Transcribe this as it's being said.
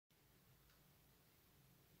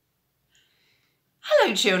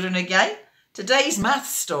Hello children again. Today's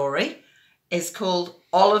maths story is called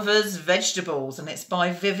Oliver's Vegetables and it's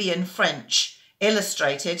by Vivian French,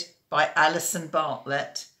 illustrated by Alison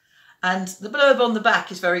Bartlett. And the blurb on the back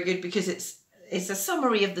is very good because it's a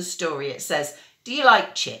summary of the story. It says, "Do you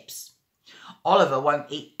like chips? Oliver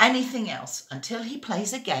won't eat anything else until he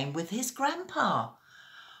plays a game with his grandpa.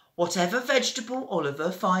 Whatever vegetable Oliver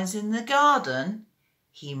finds in the garden,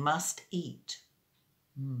 he must eat."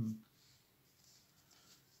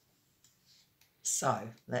 So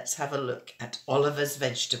let's have a look at Oliver's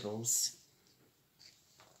Vegetables.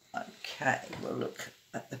 Okay, we'll look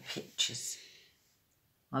at the pictures.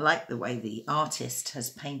 I like the way the artist has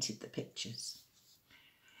painted the pictures.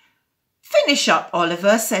 "Finish up,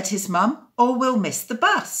 Oliver," said his mum, "or we'll miss the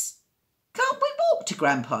bus." "Can't we walk to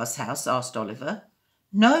Grandpa's house?" asked Oliver.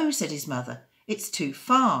 "No," said his mother, "it's too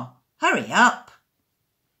far. Hurry up."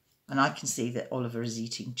 And I can see that Oliver is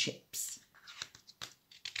eating chips.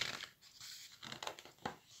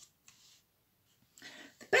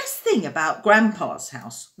 "The best thing about Grandpa's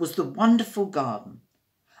house was the wonderful garden.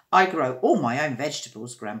 I grow all my own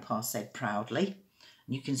vegetables," Grandpa said proudly.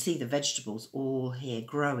 And you can see the vegetables all here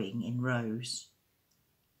growing in rows.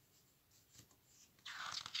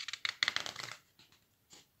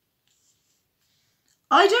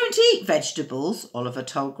 "I don't eat vegetables," Oliver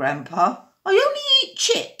told Grandpa. "I only eat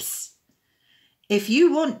chips." "If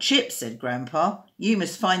you want chips," said Grandpa, "you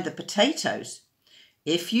must find the potatoes.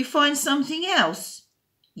 If you find something else,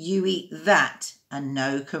 you eat that and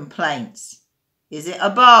no complaints. Is it a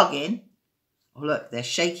bargain?" Oh, look, they're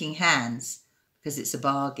shaking hands because it's a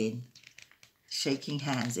bargain. Shaking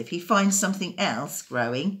hands. If he finds something else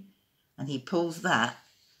growing and he pulls that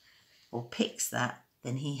or picks that,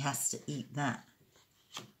 then he has to eat that.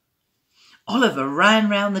 Oliver ran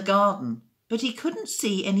round the garden, but he couldn't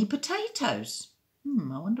see any potatoes.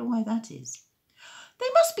 I wonder why that is. "They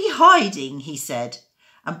must be hiding," he said,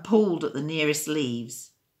 and pulled at the nearest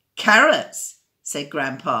leaves. "Carrots," said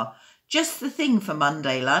Grandpa, "just the thing for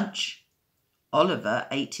Monday lunch." Oliver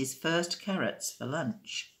ate his first carrots for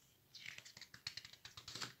lunch.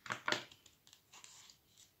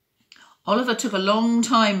 Oliver took a long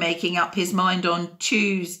time making up his mind on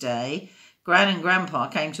Tuesday. Gran and Grandpa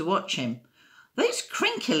came to watch him. "Those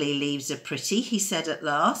crinkly leaves are pretty," he said at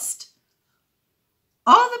last.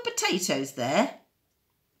 "Are the potatoes there?"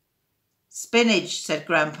 "Spinach," said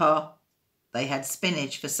Grandpa. They had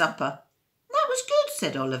spinach for supper. "That was good,"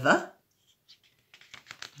 said Oliver.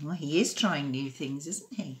 Well, he is trying new things,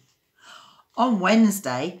 isn't he? On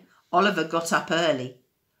Wednesday, Oliver got up early.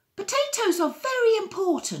 "Potatoes are very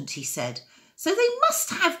important," he said, "so they must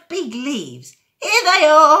have big leaves. Here they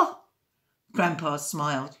are." Grandpa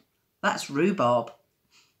smiled. "That's rhubarb."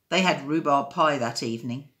 They had rhubarb pie that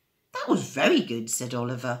evening. "That was very good," said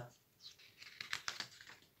Oliver.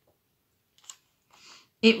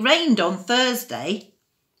 It rained on Thursday.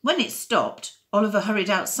 When it stopped, Oliver hurried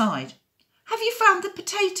outside. "Have you found the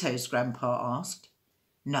potatoes?" Grandpa asked.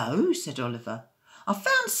 "No," said Oliver. "I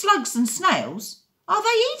found slugs and snails. Are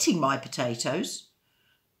they eating my potatoes?"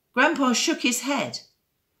 Grandpa shook his head.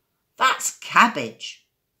 "That's cabbage."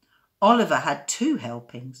 Oliver had 2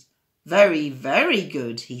 helpings. "Very, very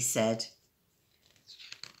good," he said.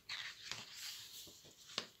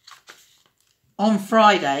 On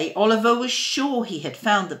Friday, Oliver was sure he had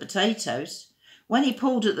found the potatoes. When he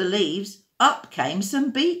pulled at the leaves, up came some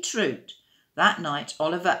beetroot. That night,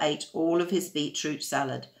 Oliver ate all of his beetroot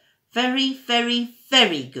salad. "Very, very,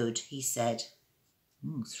 very good," he said.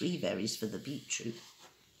 3 berries for the beetroot.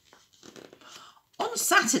 On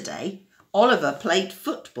Saturday, Oliver played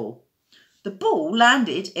football. The ball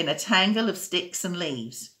landed in a tangle of sticks and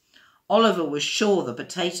leaves. Oliver was sure the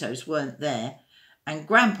potatoes weren't there, and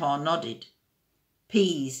Grandpa nodded.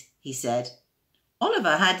 "Peas," he said.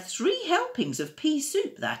 Oliver had 3 helpings of pea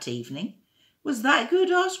soup that evening. "Was that good?"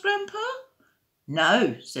 asked Grandpa.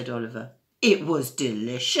 "No," said Oliver. "It was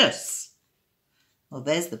delicious." Well,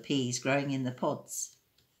 there's the peas growing in the pods.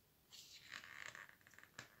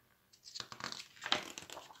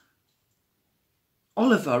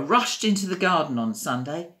 Oliver rushed into the garden on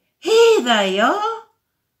Sunday. "Here they are."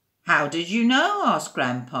 "How did you know?" asked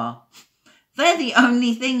Grandpa. "They're the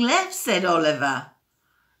only thing left," said Oliver.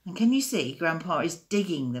 And can you see Grandpa is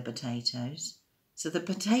digging the potatoes? So the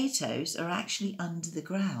potatoes are actually under the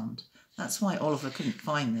ground. That's why Oliver couldn't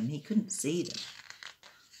find them. He couldn't see them.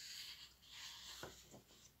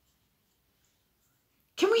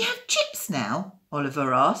 "Can we have chips now?"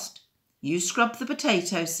 Oliver asked. "You scrub the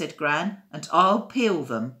potatoes," said Gran, "and I'll peel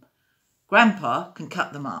them. Grandpa can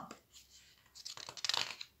cut them up."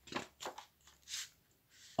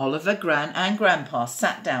 Oliver, Gran and Grandpa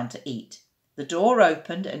sat down to eat. The door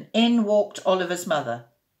opened and in walked Oliver's mother.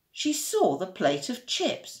 She saw the plate of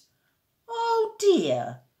chips. "Oh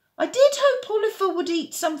dear, I did hope Oliver would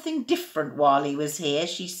eat something different while he was here,"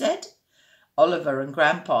 she said. Oliver and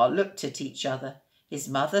Grandpa looked at each other. His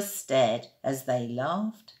mother stared as they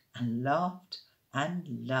laughed and laughed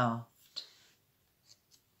and laughed.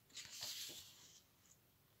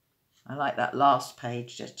 I like that last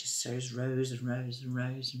page that just shows rows and rows and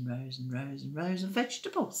rows and rows and rows and rows of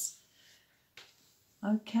vegetables.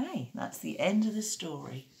 Okay, that's the end of the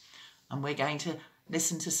story. And we're going to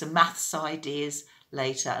listen to some maths ideas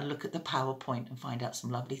later and look at the PowerPoint and find out some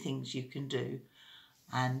lovely things you can do.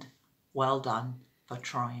 And well done for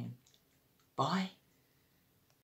trying. Bye.